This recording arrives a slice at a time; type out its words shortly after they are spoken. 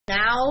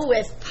now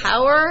with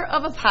power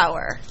of a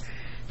power.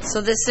 So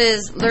this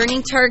is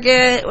learning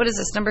target, what is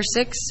this, number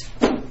 6?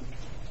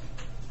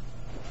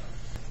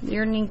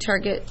 Learning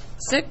target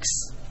 6,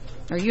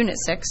 or unit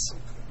 6.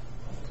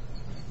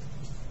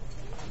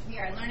 We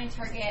are learning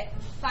target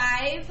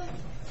 5,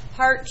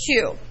 part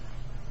 2.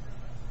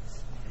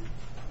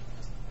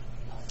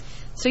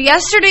 So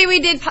yesterday we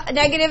did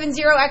negative and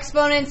zero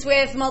exponents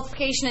with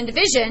multiplication and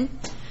division.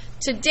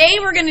 Today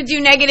we're going to do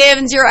negative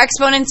and zero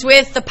exponents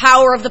with the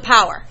power of the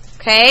power.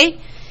 Okay?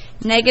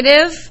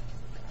 Negative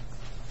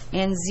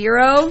and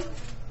zero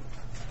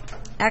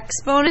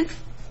exponent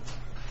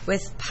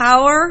with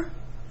power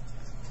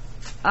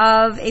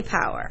of a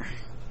power.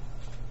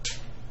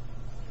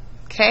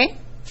 Okay?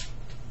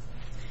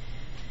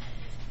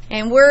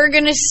 And we're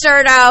going to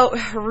start out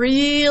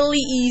really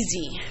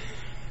easy.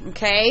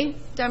 Okay?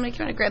 Dominic,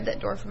 you want to grab that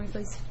door for me,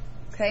 please?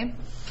 Okay?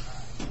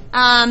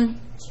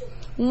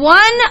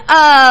 One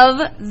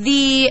of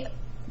the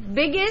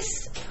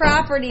biggest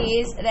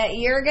properties that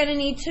you're going to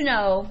need to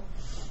know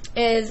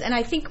is, and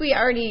I think we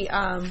already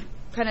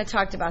kind of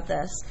talked about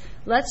this.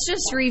 Let's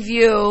just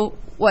review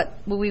what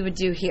we would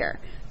do here.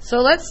 So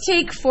let's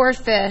take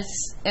 4/5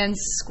 and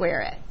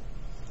square it.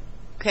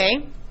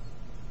 Okay?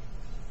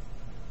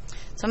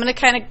 So I'm going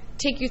to kind of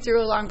take you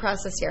through a long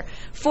process here.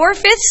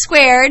 4/5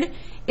 squared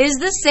is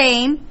the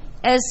same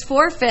as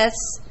 4/5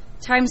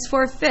 times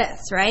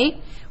 4/5,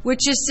 right?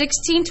 Which is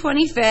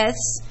 16/25,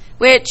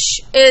 which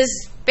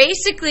is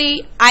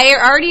basically, I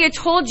already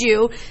told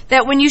you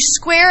that when you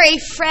square a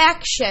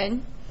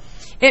fraction,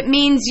 it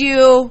means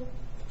you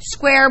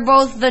square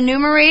both the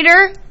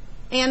numerator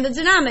and the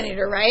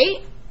denominator,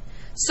 right?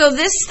 So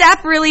this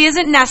step really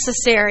isn't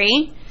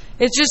necessary.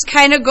 It just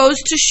kind of goes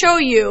to show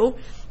you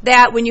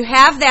that when you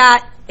have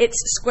that, it's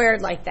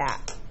squared like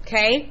that,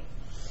 okay?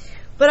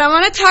 But I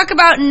want to talk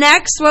about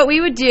next what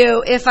we would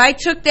do if I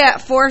took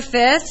that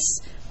 4/5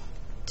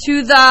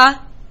 to the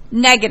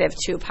negative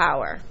 2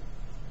 power.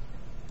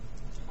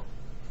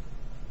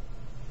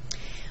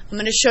 I'm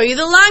going to show you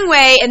the long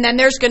way, and then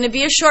there's going to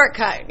be a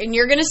shortcut, and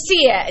you're going to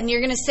see it, and you're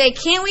going to say,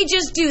 can't we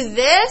just do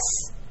this?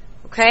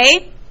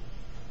 Okay?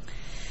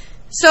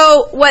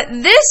 So what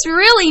this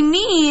really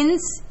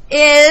means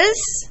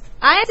is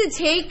I have to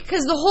take,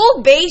 because the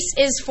whole base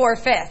is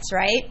 4/5,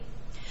 right?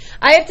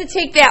 I have to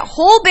take that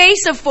whole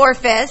base of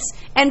 4/5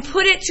 and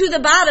put it to the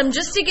bottom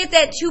just to get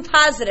that 2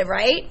 positive,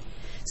 right?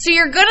 So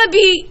you're going to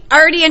be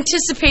already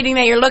anticipating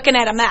that you're looking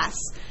at a mess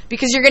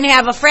because you're going to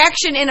have a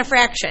fraction in a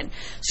fraction.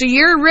 So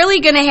you're really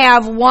going to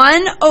have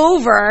 1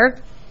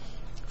 over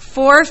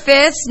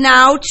 4/5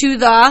 now to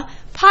the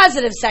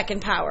positive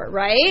second power,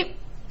 right?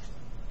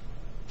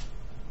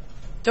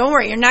 Don't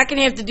worry, you're not going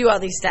to have to do all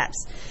these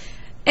steps.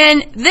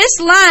 And this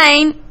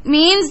line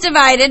means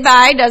divided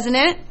by, doesn't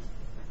it?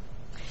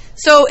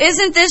 So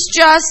isn't this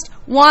just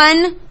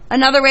 1,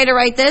 another way to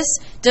write this,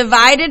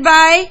 divided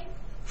by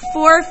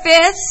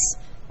 4/5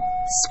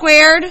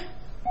 squared?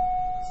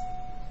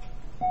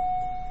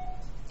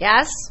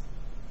 Yes?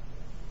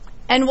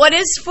 And what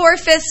is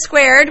 4/5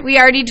 squared? We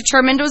already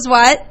determined was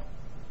what?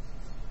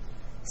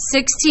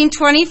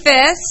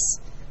 16/25.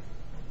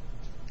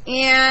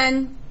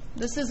 And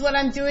this is what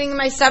I'm doing in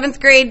my 7th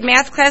grade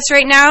math class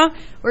right now.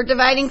 We're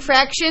dividing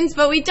fractions,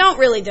 but we don't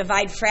really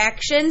divide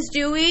fractions,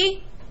 do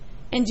we?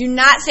 And do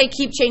not say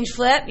keep, change,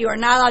 flip. You are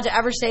not allowed to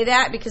ever say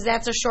that because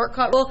that's a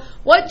shortcut rule.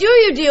 What do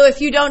you do if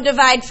you don't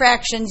divide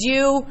fractions?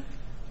 You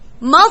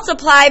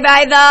multiply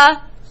by the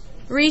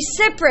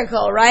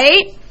reciprocal,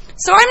 right?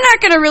 So I'm not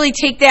going to really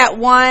take that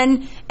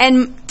 1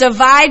 and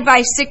divide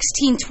by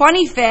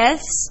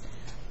 16/25.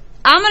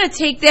 I'm going to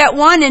take that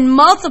 1 and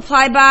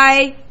multiply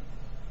by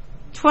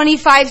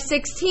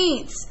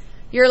 25/16.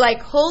 You're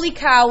like, holy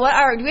cow,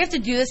 do we have to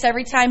do this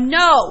every time?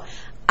 No.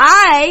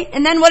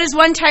 And then what is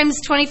 1 times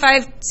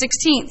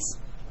 25/16?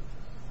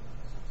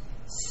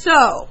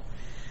 So,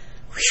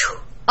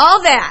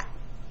 all that.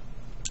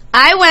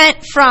 I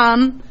went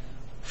from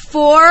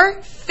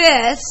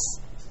 4/5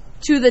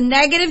 to the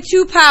negative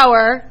 2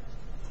 power,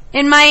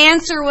 and my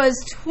answer was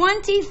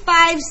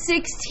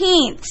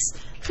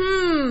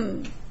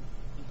 25/16.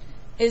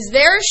 Is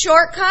there a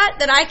shortcut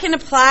that I can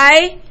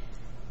apply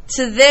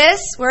to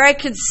this where I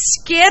could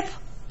skip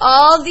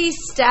all these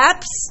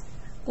steps?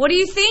 What do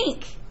you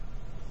think?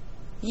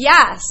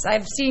 Yes,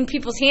 I've seen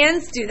people's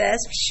hands do this.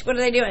 What are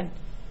they doing?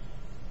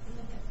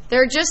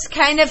 They're just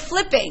kind of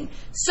flipping.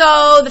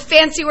 So the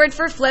fancy word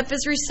for flip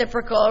is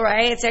reciprocal,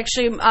 right? It's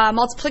actually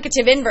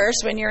multiplicative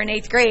inverse when you're in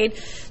 8th grade.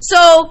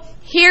 So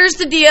here's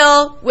the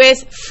deal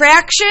with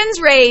fractions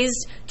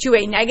raised to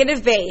a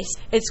negative base.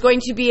 It's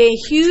going to be a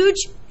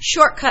huge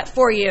shortcut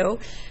for you.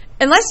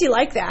 Unless you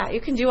like that,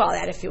 you can do all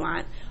that if you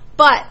want.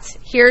 But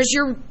here's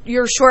your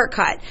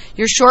shortcut.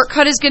 Your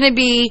shortcut is going to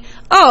be,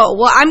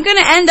 I'm going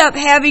to end up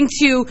having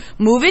to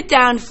move it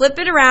down, flip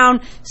it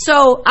around.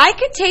 So I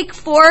could take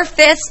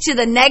 4/5 to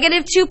the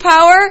negative 2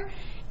 power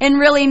and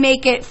really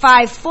make it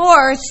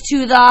 5/4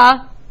 to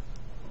the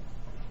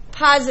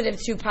positive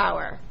 2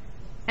 power.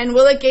 And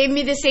will it give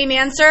me the same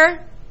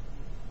answer?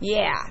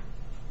 Yeah.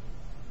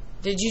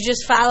 Did you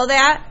just follow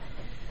that?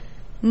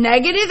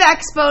 negative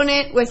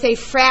exponent with a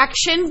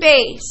fraction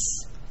base.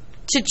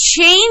 To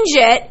change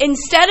it,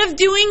 instead of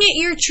doing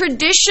it your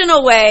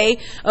traditional way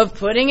of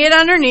putting it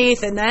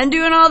underneath and then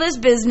doing all this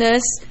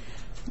business,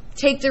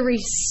 take the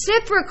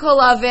reciprocal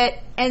of it,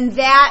 and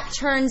that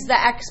turns the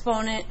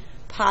exponent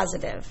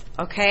positive.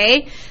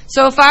 Okay?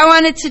 So if I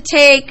wanted to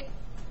take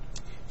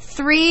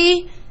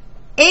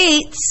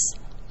 3/8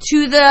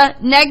 to the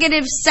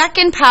negative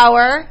second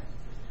power,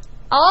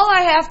 all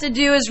I have to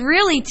do is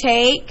really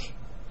take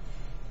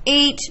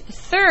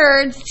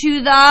 8/3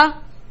 to the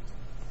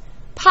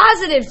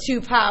positive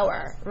 2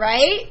 power,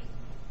 right?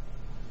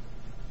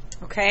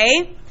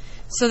 Okay?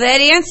 So that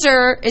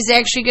answer is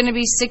actually going to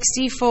be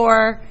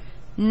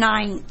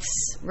 64/9,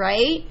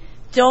 right?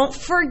 Don't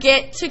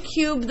forget to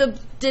cube the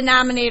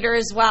denominator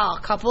as well.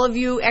 A couple of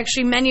you,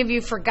 actually many of you,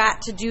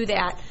 forgot to do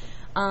that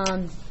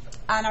on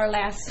our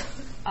last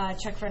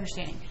check for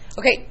understanding.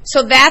 Okay,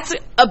 so that's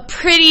a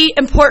pretty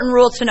important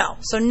rule to know.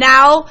 So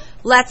now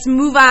let's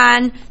move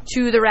on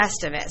to the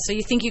rest of it. So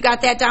you think you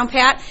got that down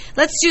pat?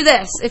 Let's do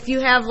this. If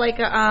you have like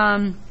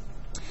a,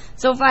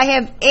 so if I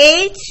have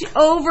a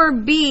over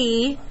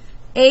b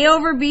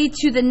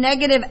to the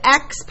negative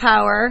x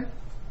power,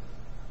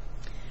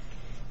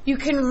 you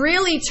can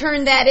really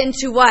turn that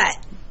into what?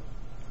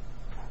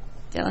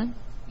 Dylan?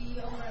 B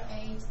over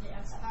a to the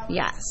x power.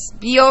 Yes,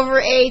 b over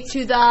a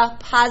to the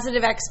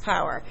positive x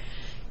power.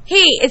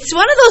 Hey, it's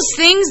one of those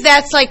things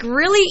that's like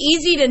really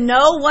easy to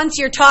know once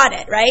you're taught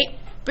it, right?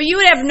 But you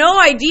would have no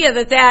idea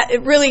that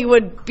it really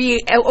would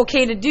be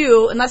okay to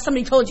do unless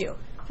somebody told you.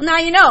 Well, now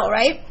you know,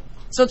 right?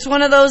 So it's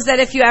one of those that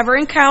if you ever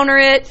encounter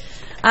it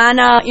on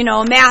a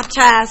math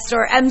test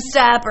or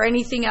MSTEP or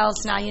anything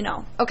else, now you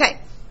know. Okay.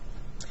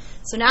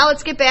 So now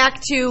let's get back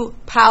to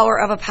power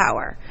of a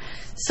power.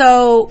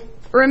 So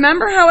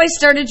remember how I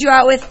started you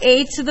out with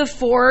a to the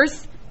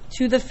 4th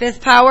to the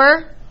 5th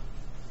power?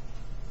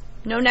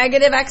 No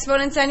negative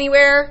exponents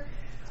anywhere.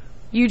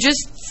 You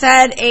just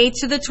said a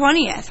to the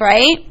 20th,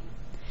 right?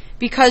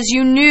 Because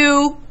you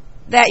knew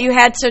that you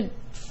had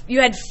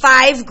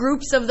 5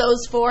 groups of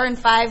those 4 and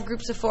 5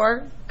 groups of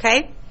 4,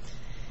 okay?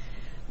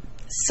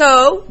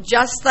 So,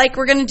 just like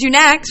we're going to do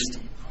next,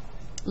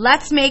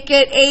 let's make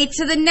it a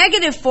to the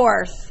negative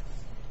 4th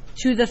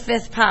to the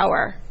 5th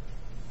power.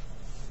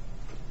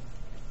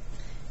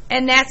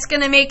 And that's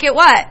going to make it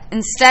what?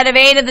 Instead of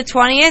a to the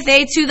 20th,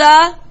 a to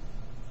the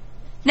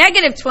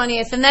negative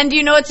 20th. And then do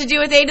you know what to do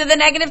with a to the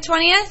negative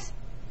 20th?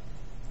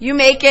 You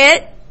make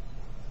it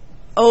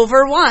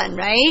over 1,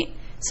 right?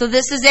 So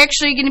this is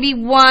actually going to be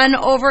 1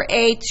 over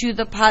a to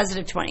the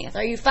positive 20th.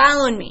 Are you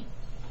following me?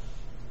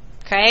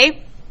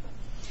 Okay.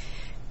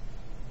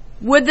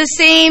 Would the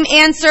same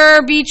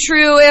answer be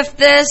true if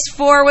this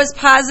 4 was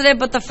positive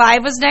but the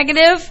 5 was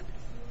negative?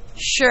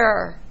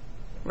 Sure.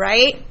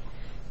 Right?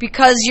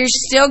 Because you're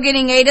still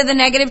getting a to the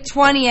negative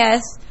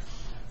 20th,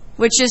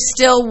 which is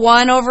still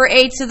 1 over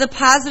a to the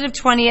positive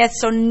 20th,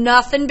 so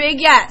nothing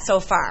big yet so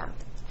far.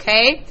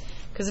 Okay?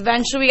 Because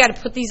eventually we got to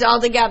put these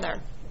all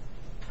together.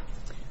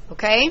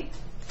 Okay?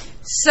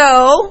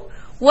 So,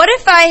 what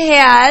if I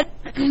had,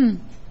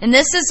 and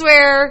this is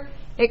where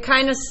it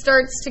kind of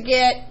starts to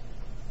get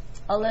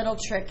a little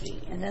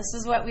tricky. And this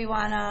is what we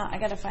want to, I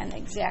got to find the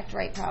exact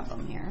right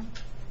problem here.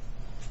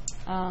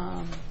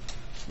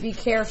 Be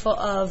careful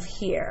of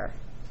here.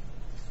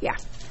 Yeah.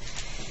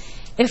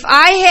 If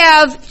I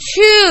have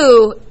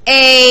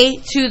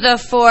 2a to the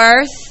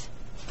 4th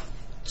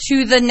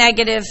to the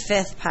negative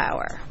 5th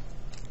power,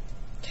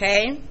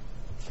 okay,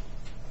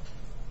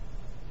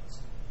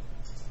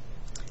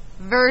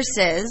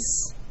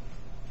 versus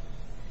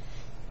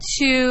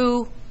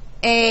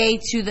 2a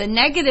to the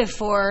negative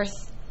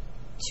 4th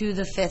to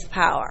the 5th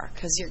power,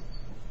 because you're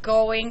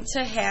going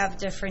to have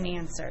different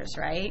answers,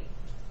 right?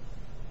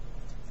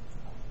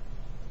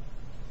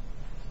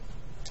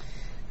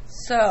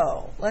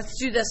 So, let's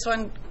do this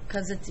one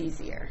because it's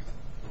easier.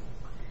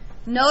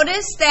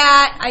 Notice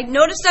that, I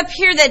noticed up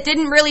here that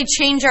didn't really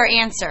change our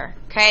answer,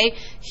 okay?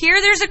 Here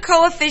there's a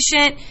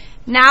coefficient.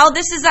 Now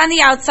this is on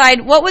the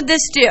outside. What would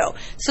this do?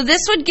 So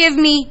this would give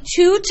me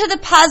 2 to the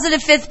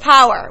positive 5th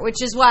power,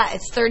 which is what?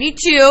 It's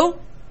 32.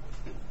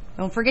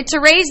 Don't forget to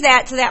raise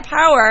that to that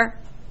power.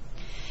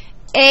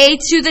 A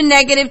to the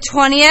negative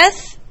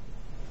 20th.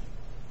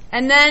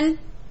 And then,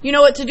 you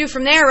know what to do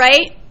from there,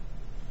 right?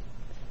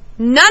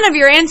 None of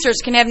your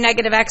answers can have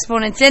negative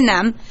exponents in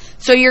them.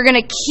 So you're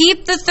going to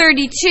keep the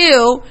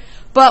 32,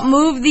 but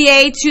move the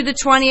a to the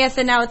 20th,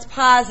 and now it's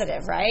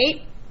positive,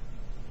 right?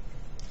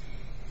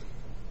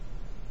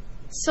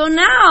 So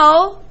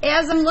now,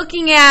 as I'm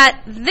looking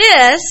at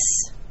this,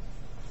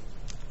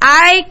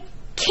 I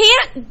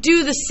can't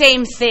do the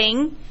same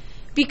thing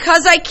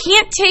because I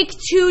can't take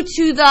 2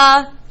 to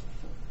the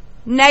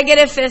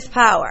negative 5th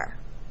power.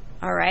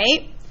 All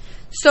right?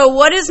 So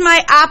what is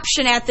my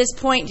option at this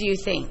point, do you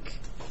think?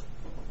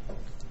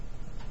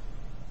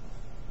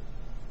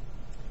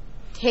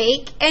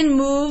 Take and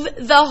move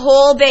the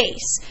whole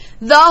base.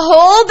 The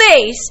whole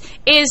base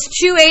is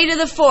 2a to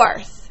the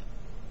 4th.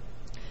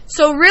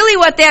 So really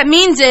what that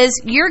means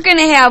is you're going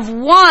to have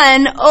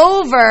 1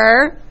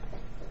 over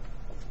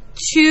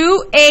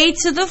 2a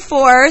to the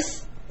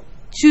fourth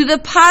to the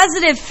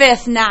positive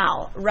fifth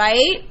now,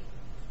 right?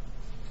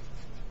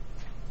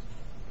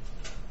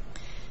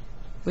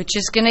 Which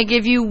is going to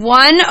give you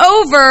 1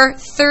 over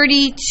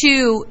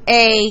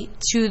 32a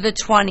to the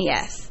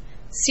 20th.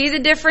 See the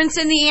difference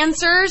in the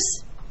answers?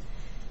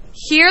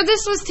 Here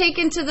this was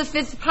taken to the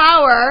fifth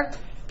power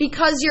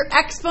because your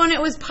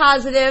exponent was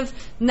positive.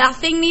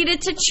 Nothing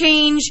needed to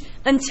change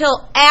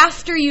until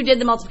after you did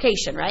the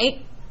multiplication,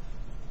 right?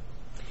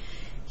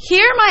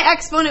 Here my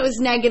exponent was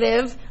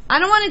negative. I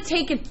don't want to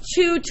take a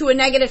 2 to a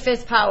negative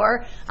fifth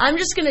power. I'm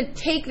just going to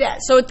take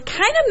that. So it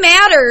kind of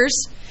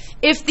matters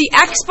if the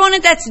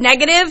exponent that's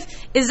negative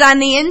is on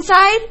the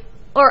inside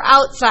or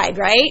outside,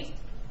 right?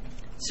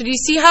 So do you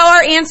see how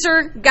our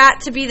answer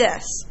got to be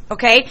this?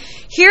 Okay,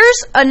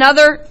 here's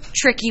another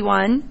tricky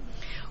one.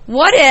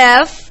 What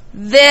if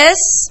this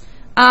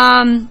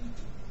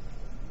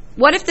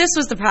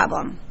was the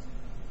problem?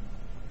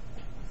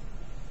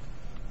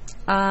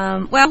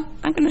 Well,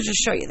 I'm going to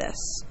just show you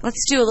this.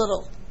 Let's do a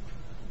little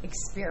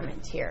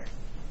experiment here.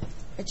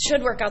 It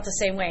should work out the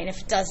same way, and if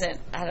it doesn't,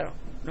 I don't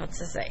know what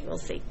to say. We'll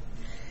see.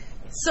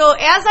 So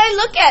as I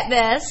look at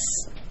this,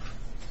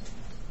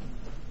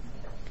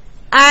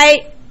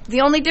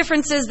 the only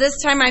difference is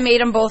this time I made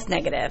them both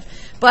negative.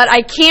 But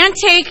I can't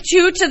take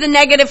 2 to the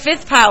negative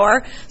fifth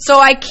power, so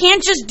I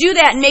can't just do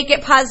that and make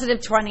it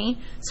positive 20.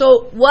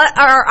 So what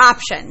are our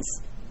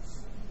options?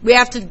 We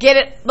have to get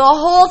it the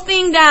whole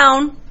thing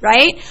down,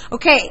 right?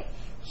 Okay,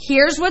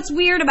 here's what's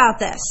weird about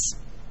this.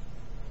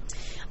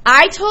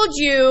 I told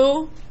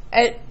you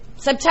at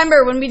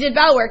September when we did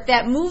bell work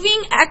that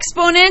moving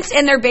exponents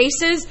and their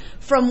bases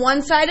from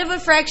one side of a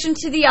fraction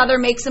to the other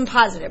makes them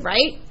positive,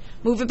 right?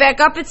 Move it back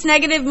up, it's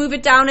negative. Move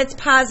it down, it's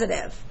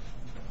positive.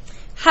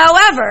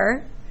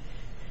 However,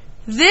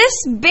 this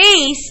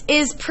base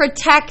is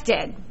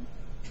protected.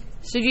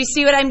 So do you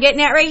see what I'm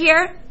getting at right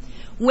here?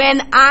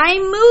 When I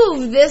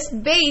move this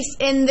base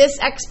and this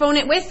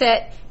exponent with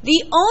it,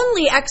 the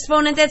only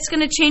exponent that's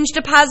going to change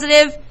to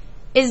positive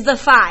is the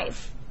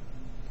 5,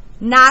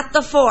 not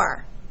the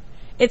 4.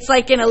 It's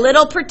like in a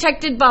little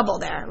protected bubble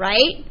there,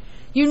 right?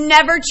 You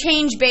never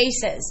change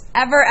bases,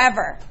 ever,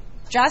 ever.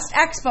 Just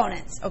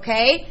exponents,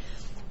 okay?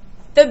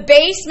 The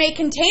base may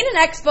contain an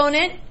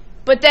exponent,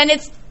 but then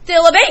it's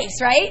still a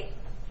base, right?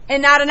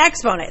 And not an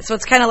exponent. So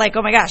it's kind of like,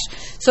 oh my gosh.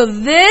 So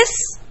this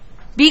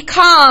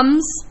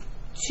becomes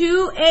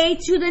 2a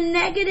to the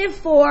negative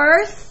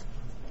fourth,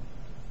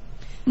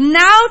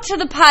 now to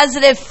the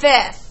positive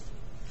fifth.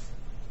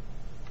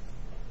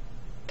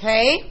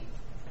 Okay?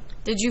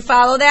 Did you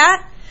follow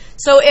that?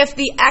 So if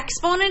the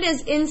exponent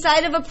is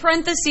inside of a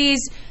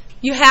parentheses,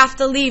 you have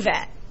to leave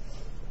it.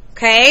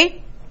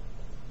 Okay?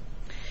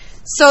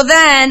 So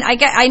then,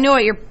 I know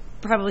what you're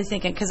probably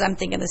thinking, because I'm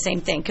thinking the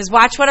same thing. Because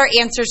watch what our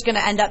answer is going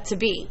to end up to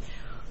be.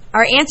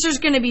 Our answer is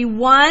going to be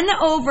 1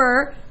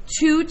 over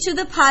 2 to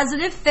the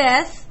positive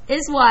fifth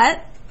is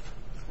what?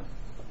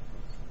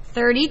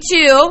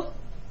 32.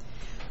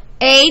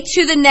 A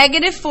to the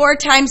negative 4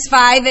 times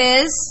 5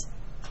 is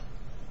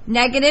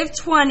negative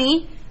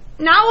 20.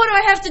 Now what do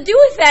I have to do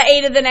with that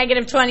a to the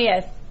negative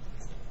 20th?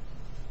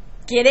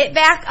 Get it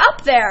back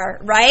up there,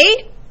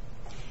 right?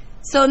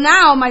 So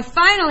now my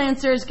final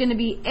answer is going to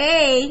be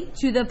a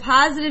to the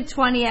positive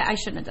 20th. I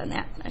shouldn't have done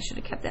that. I should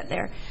have kept that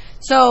there.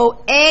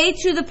 So a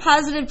to the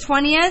positive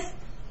 20th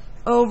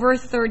over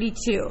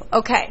 32.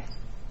 Okay.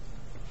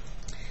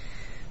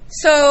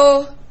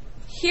 So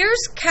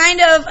here's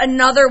kind of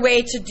another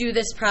way to do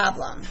this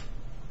problem.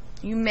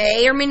 You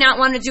may or may not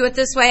want to do it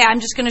this way. I'm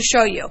just going to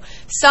show you.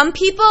 Some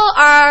people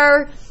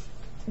are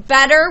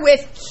better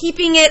with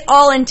keeping it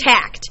all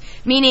intact,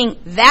 meaning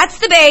that's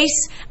the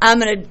base. I'm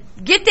going to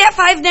get that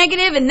 5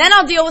 negative, and then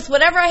I'll deal with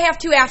whatever I have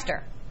to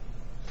after.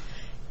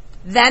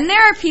 Then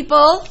there are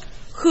people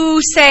who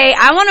say,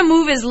 I want to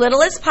move as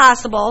little as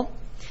possible.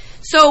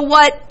 So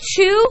what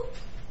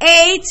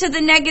 2a to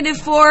the negative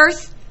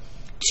fourth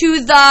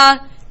to the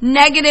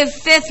negative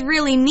fifth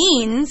really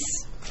means,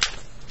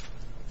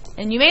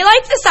 and you may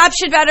like this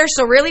option better,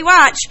 so really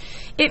watch.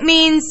 It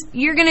means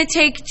you're going to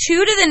take 2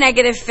 to the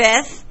negative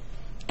fifth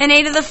and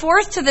a to the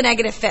fourth to the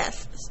negative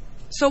fifth.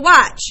 So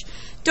watch.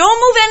 Don't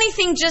move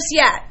anything just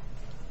yet.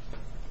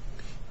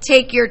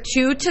 Take your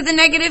 2 to the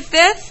negative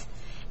fifth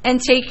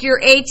and take your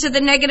a to the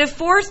negative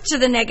fourth to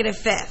the negative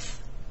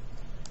fifth.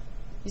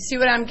 You see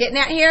what I'm getting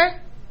at here?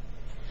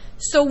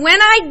 So when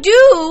I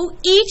do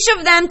each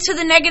of them to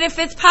the negative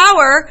fifth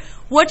power,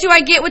 what do I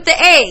get with the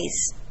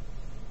a's?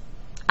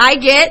 I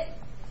get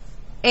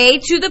a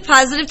to the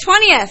positive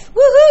 20th.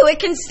 Woohoo, it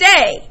can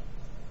stay.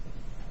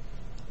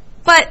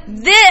 But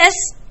this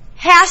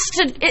has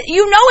to,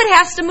 you know it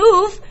has to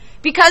move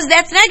because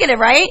that's negative,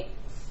 right?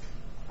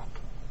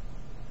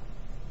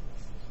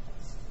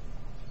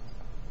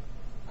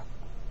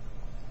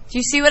 Do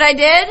you see what I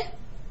did?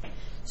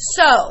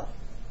 So,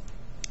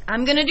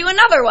 I'm going to do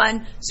another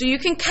one so you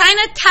can kind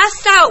of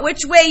test out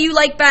which way you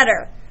like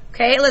better.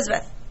 Okay,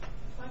 Elizabeth?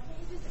 Why can't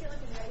you just get like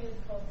a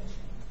negative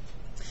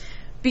coefficient?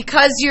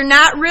 Because you're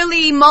not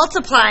really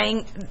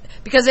multiplying,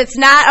 because it's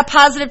not a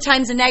positive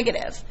times a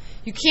negative.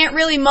 You can't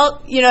really, you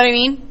know what I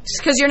mean? Just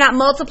because you're not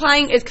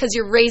multiplying, it's because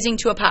you're raising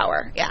to a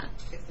power. Yeah.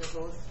 If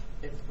both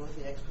the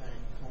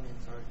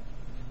exponents are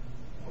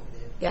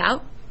negative, Yeah.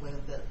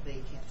 wouldn't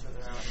they cancel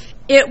it out?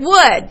 It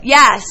would,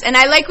 yes. And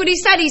I like what he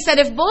said. He said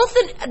if both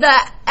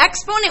the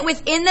exponent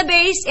within the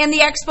base and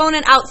the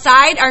exponent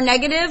outside are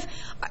negative,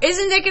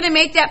 isn't it going to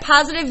make that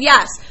positive?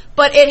 Yes.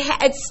 But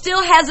it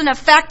still has an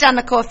effect on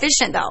the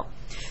coefficient, though.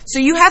 So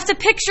you have to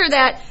picture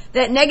that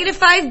negative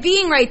 5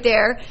 being right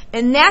there,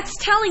 and that's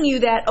telling you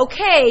that,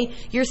 okay,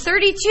 your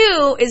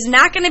 32 is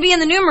not going to be in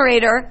the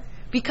numerator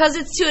because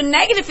it's to a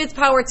negative fifth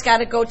power, it's got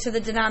to go to the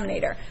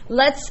denominator.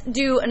 Let's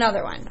do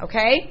another one,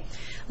 okay?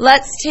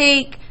 Let's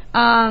take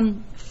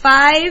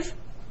 5x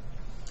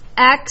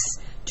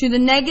to the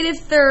negative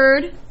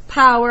third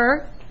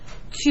power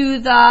to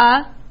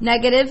the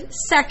negative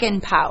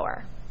second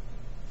power.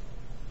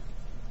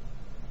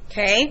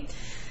 Okay?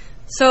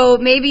 So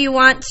maybe you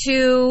want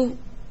to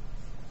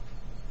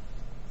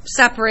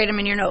separate them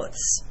in your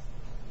notes.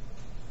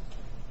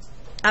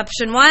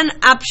 Option 1,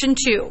 option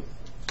 2.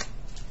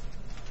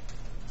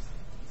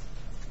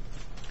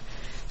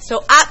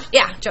 So,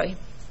 yeah, Joey.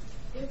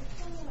 If the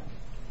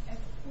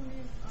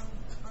exponent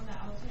on the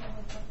outside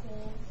of the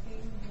whole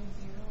thing is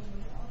 0, would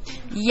it also?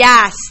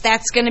 Yes,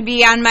 that's going to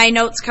be on my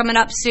notes coming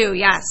up, Sue.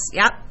 Yes,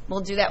 yep.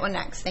 We'll do that one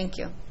next. Thank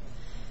you.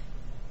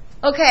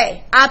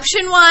 Okay,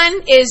 option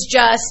 1 is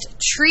just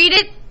treat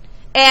it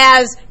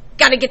as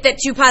got to get that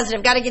 2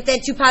 positive, got to get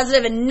that 2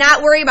 positive, and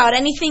not worry about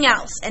anything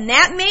else. And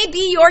that may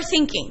be your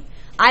thinking.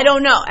 I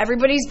don't know.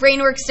 Everybody's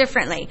brain works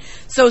differently.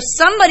 So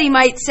somebody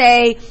might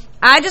say,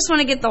 I just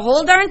want to get the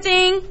whole darn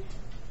thing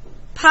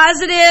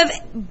positive,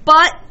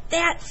 but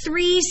that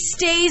 3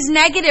 stays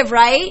negative,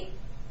 right?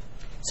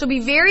 So be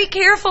very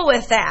careful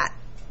with that,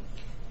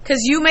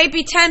 because you might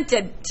be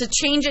tempted to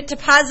change it to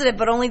positive,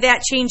 but only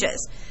that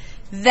changes.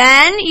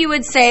 Then you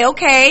would say,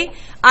 okay,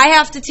 I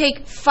have to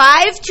take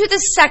 5 to the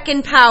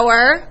second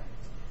power,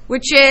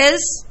 which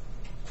is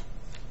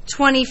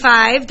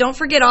 25. Don't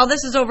forget, all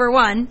this is over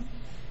 1.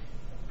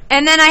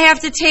 And then I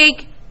have to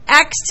take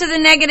x to the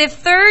negative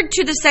third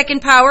to the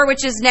second power,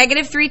 which is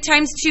negative 3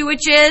 times 2,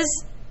 which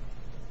is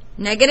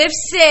negative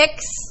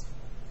 6.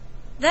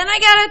 Then I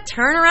got to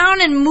turn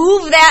around and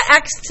move that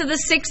x to the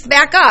 6th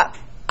back up.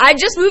 I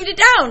just moved it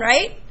down,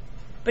 right?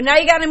 But now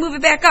you got to move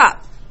it back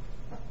up.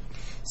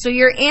 So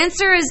your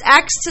answer is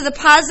x to the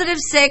positive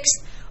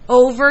 6th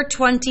over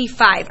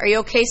 25. Are you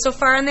okay so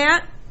far on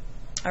that?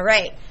 All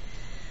right.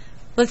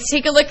 Let's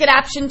take a look at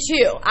option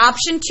 2.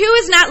 Option 2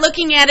 is not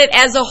looking at it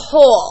as a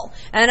whole.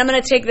 And I'm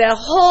going to take the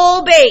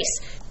whole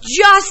base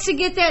just to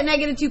get that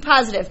negative 2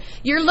 positive.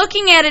 You're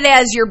looking at it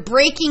as you're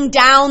breaking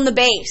down the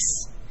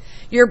base.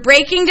 You're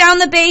breaking down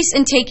the base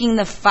and taking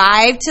the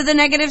 5 to the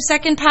negative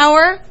second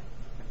power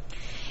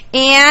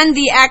and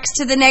the x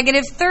to the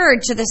negative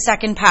third to the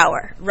second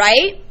power,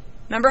 right?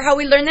 Remember how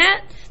we learned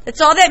that?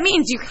 That's all that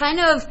means. You're kind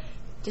of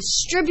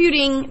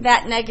distributing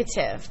that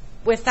negative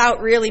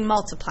without really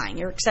multiplying,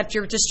 except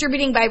you're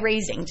distributing by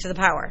raising to the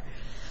power.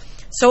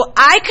 So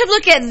I could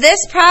look at this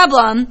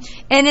problem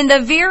and in the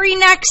very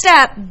next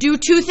step do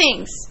 2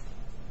 things.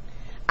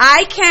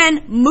 I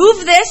can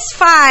move this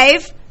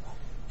 5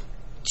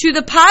 to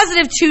the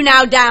positive 2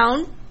 now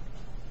down,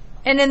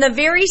 and in the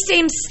very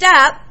same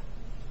step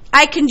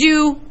I can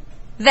do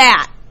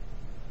that.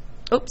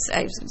 Oops,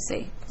 I was going to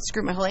say,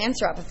 screw my whole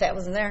answer up if that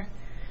wasn't there.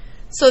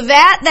 So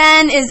that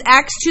then is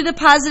x to the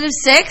positive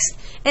 6th.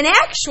 And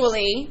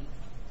actually,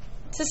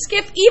 to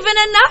skip even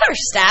another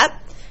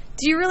step,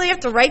 do you really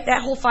have to write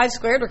that whole 5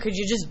 squared, or could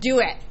you just do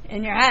it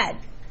in your head?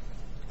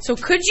 So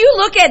could you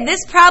look at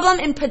this problem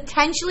and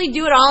potentially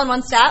do it all in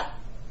one step?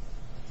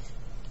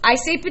 I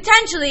say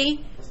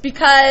potentially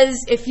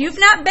because if you've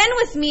not been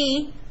with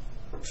me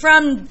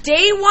from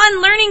day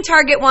 1 learning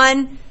target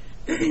 1,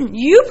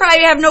 you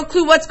probably have no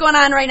clue what's going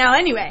on right now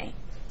anyway.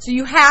 So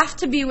you have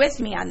to be with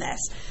me on this.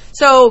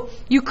 So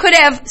you could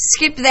have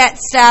skipped that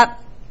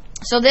step.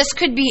 So this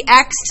could be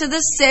x to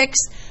the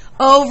 6th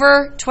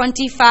over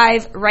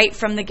 25 right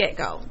from the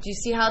get-go. Do you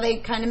see how they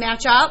kind of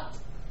match up?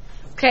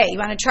 Okay, you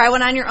want to try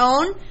one on your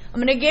own?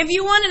 I'm going to give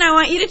you one, and I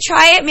want you to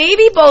try it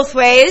maybe both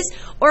ways,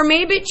 or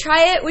maybe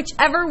try it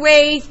whichever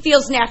way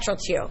feels natural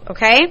to you,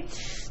 okay?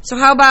 So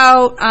how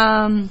about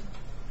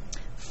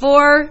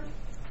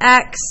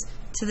 4x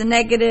to the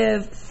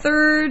negative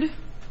third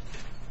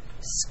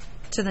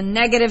to the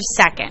negative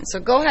second. So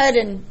go ahead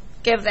and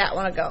give that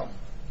one a go.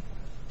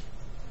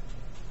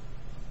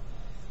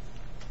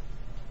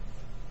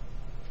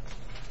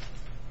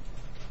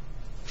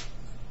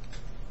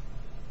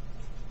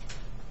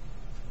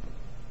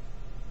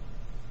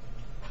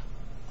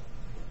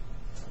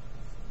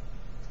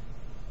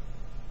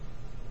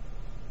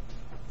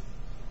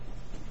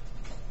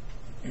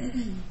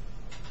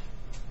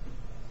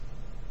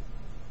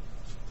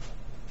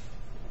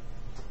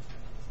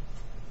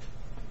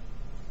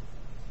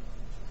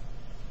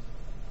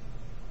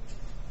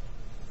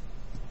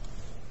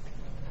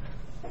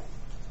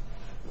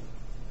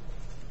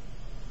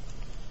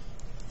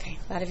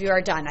 A lot of you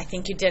are done. I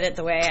think you did it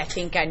the way I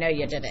think I know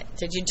you did it.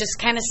 Did you just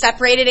kind of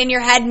separate it in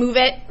your head, move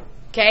it?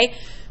 Okay?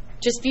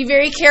 Just be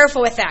very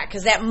careful with that,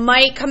 because that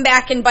might come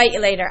back and bite you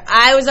later.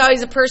 I was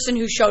always a person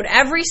who showed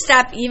every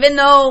step, even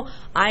though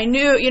I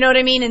knew, you know what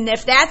I mean? And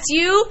if that's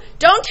you,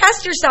 don't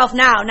test yourself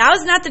now. Now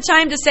is not the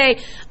time to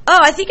say, oh,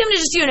 I think I'm going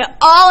to just do it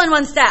all in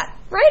one step.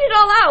 Write it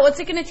all out. What's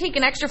it going to take,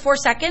 an extra 4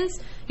 seconds?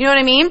 You know what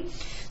I mean?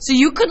 So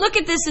you could look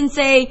at this and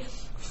say,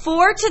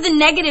 4 to the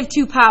negative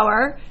 2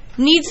 power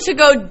needs to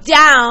go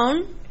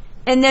down,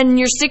 and then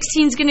your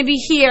 16 is going to be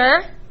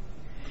here,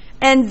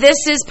 and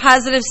this is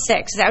positive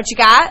 6. Is that what you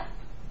got?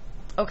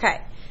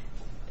 Okay.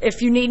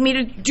 If you need me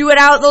to do it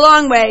out the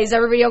long way, is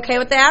everybody okay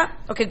with that?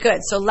 Okay, good.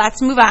 So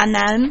let's move on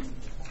then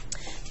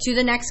to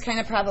the next kind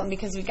of problem,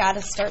 because we got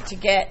to start to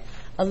get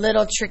a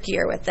little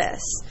trickier with this.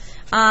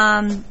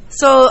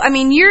 So, I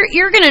mean,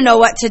 you're going to know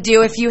what to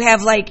do if you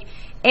have like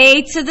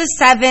a to the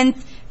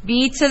 7th,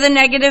 b to the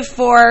negative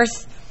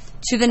 4th,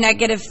 to the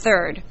negative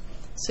 3rd.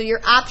 So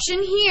your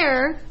option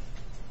here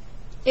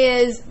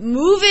is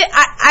move it.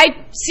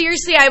 I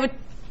seriously, I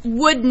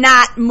would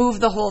not move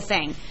the whole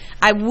thing.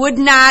 I would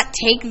not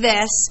take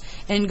this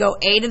and go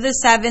a to the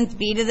 7th,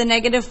 b to the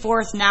negative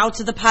 4th, now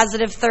to the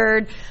positive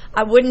 3rd.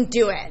 I wouldn't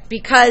do it,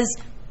 because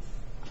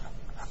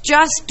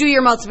just do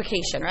your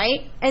multiplication,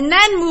 right? And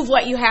then move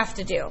what you have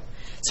to do.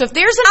 So if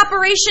there's an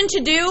operation to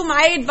do,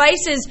 my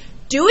advice is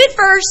do it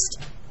first,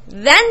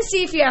 then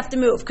see if you have to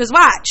move. Because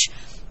watch,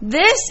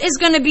 this is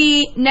going to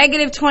be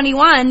negative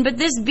 21, but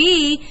this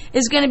b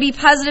is going to be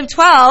positive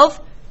 12.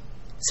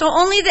 So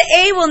only the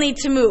a will need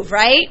to move,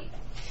 right?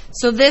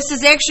 So this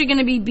is actually going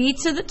to be b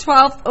to the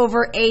 12th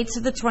over a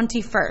to the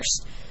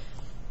 21st.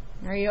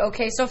 Are you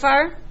okay so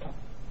far?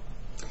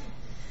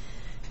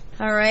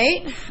 All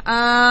right.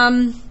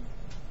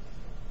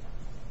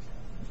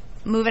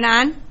 Moving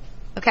on.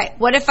 Okay,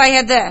 what if I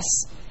had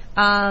this?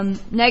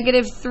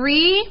 Negative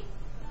 3.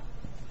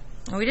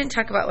 Oh, we didn't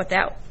talk about what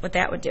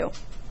that would do.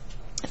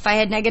 If I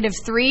had negative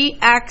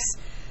 3x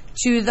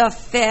to the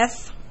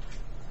 5th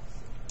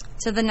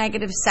to the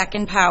negative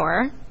 2nd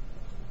power,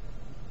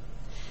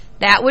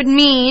 that would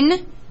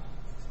mean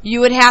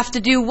you would have to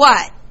do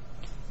what?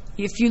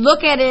 If you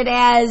look at it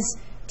as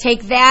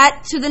take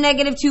that to the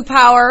negative 2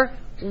 power,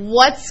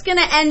 what's going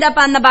to end up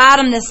on the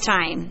bottom this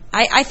time?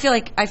 I feel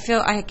I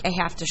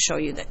have to show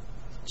you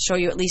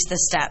at least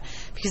this step,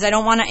 because I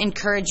don't want to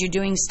encourage you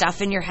doing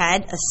stuff in your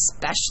head,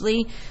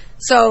 especially.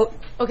 So,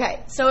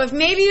 okay, so if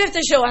maybe you have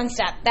to show one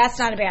step, that's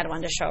not a bad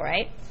one to show,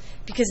 right?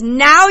 Because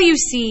now you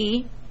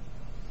see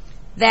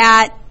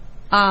that,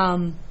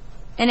 and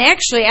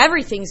actually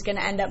everything's going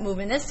to end up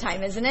moving this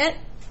time, isn't it?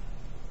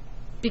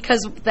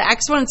 Because the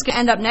exponent's going to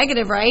end up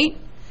negative, right?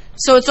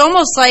 So it's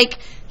almost like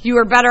you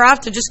are better off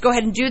to just go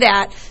ahead and do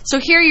that. So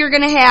here you're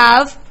going to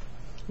have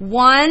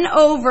 1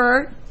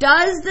 over,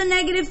 does the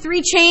negative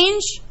 3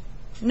 change?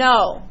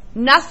 No,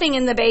 nothing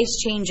in the base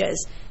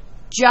changes.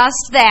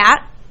 Just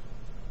that.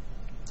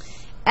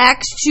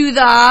 X to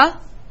the,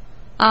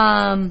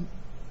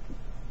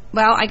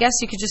 well, I guess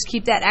you could just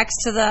keep that x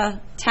to the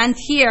 10th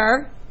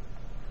here.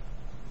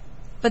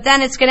 But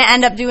then it's going to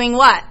end up doing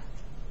what?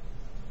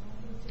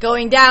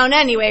 Going down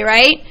anyway,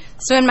 right?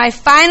 So in my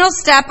final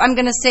step, I'm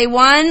going to say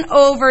 1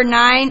 over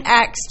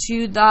 9x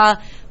to the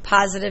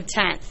positive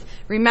 10th.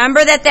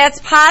 Remember that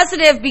that's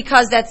positive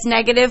because that's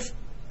negative.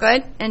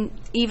 Good? And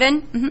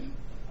even? Mm-hmm.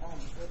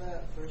 For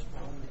that first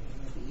problem,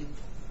 the b,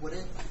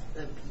 wouldn't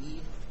the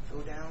b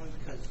go down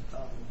because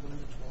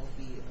wouldn't the 12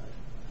 be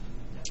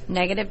negative?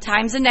 Negative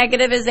times a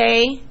negative is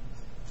a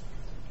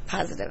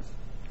positive.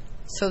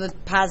 So the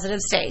positive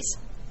stays.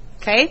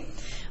 Okay?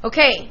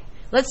 Okay.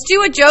 Let's do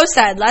what Joe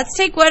said. Let's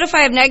take what if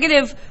I have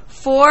negative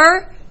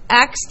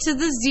 4x to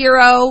the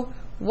 0,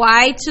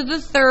 y to the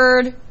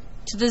 3rd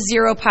to the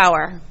 0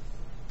 power.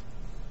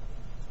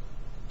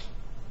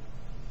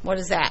 What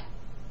is that?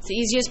 It's the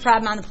easiest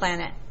problem on the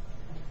planet.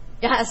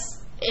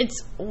 Yes,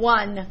 it's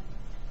 1.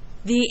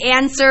 The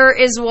answer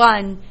is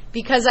 1,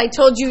 because I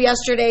told you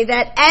yesterday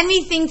that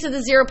anything to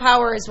the 0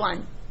 power is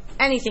 1.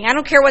 Anything. I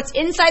don't care what's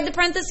inside the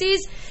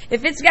parentheses.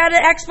 If it's got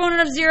an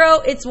exponent of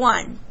 0, it's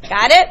 1.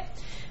 Got it?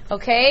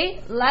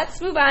 Okay,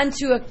 let's move on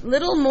to a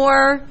little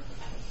more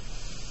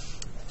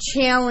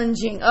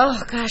challenging.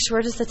 Oh, gosh,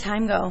 where does the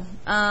time go?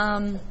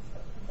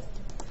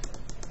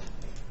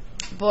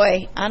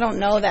 Boy, I don't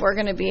know that we're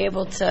going to be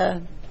able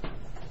to.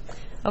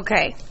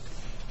 Okay,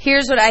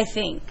 here's what I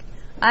think.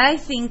 I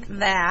think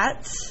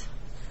that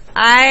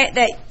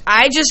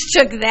I just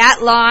took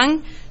that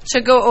long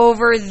to go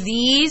over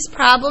these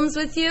problems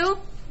with you,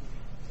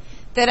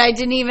 that I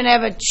didn't even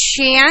have a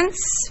chance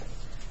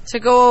to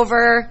go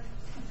over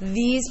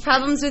these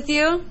problems with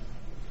you,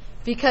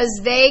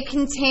 because they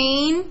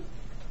contain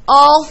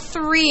all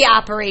 3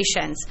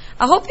 operations.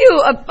 I hope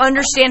you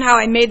understand how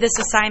I made this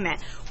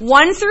assignment.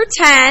 1 through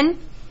 10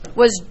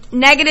 was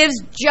negatives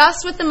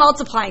just with the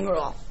multiplying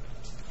rule.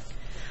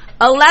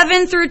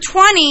 11 through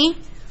 20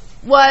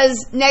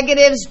 was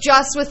negatives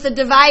just with the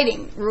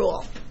dividing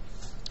rule,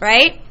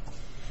 right?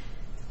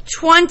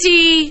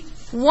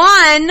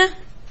 21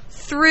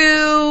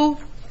 through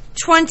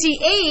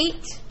 28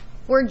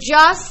 were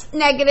just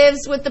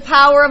negatives with the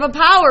power of a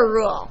power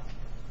rule.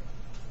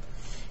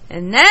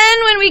 And then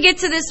when we get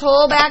to this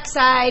whole back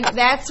side,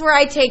 that's where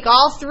I take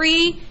all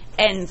three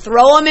and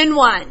throw them in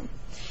one.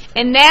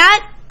 And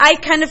that, I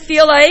kind of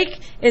feel like,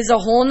 is a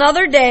whole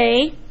nother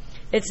day.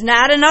 It's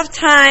not enough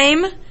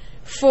time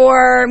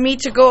for me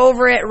to go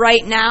over it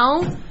right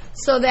now.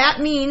 So that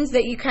means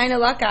that you kind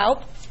of luck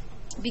out,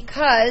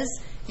 because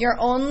your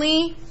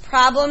only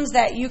problems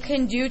that you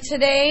can do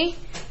today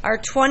are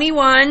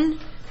 21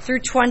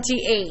 through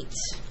 28.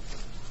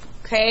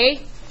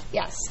 Okay?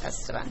 Yes,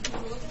 Esteban.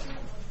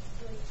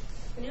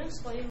 Can you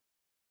explain